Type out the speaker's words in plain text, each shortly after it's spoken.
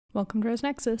Welcome to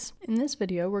ResNexus. In this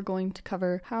video, we're going to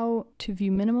cover how to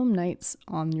view minimum nights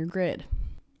on your grid.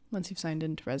 Once you've signed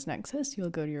into ResNexus, you'll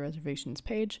go to your reservations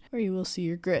page where you will see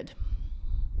your grid.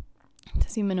 To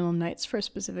see minimum nights for a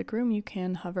specific room, you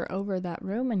can hover over that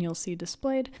room and you'll see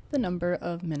displayed the number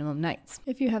of minimum nights.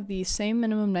 If you have the same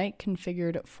minimum night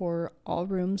configured for all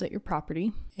rooms at your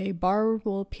property, a bar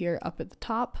will appear up at the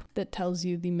top that tells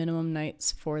you the minimum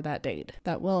nights for that date.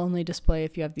 That will only display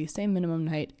if you have the same minimum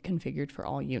night configured for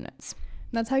all units.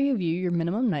 And that's how you view your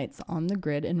minimum nights on the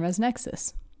grid in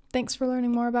ResNexus. Thanks for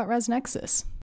learning more about ResNexus.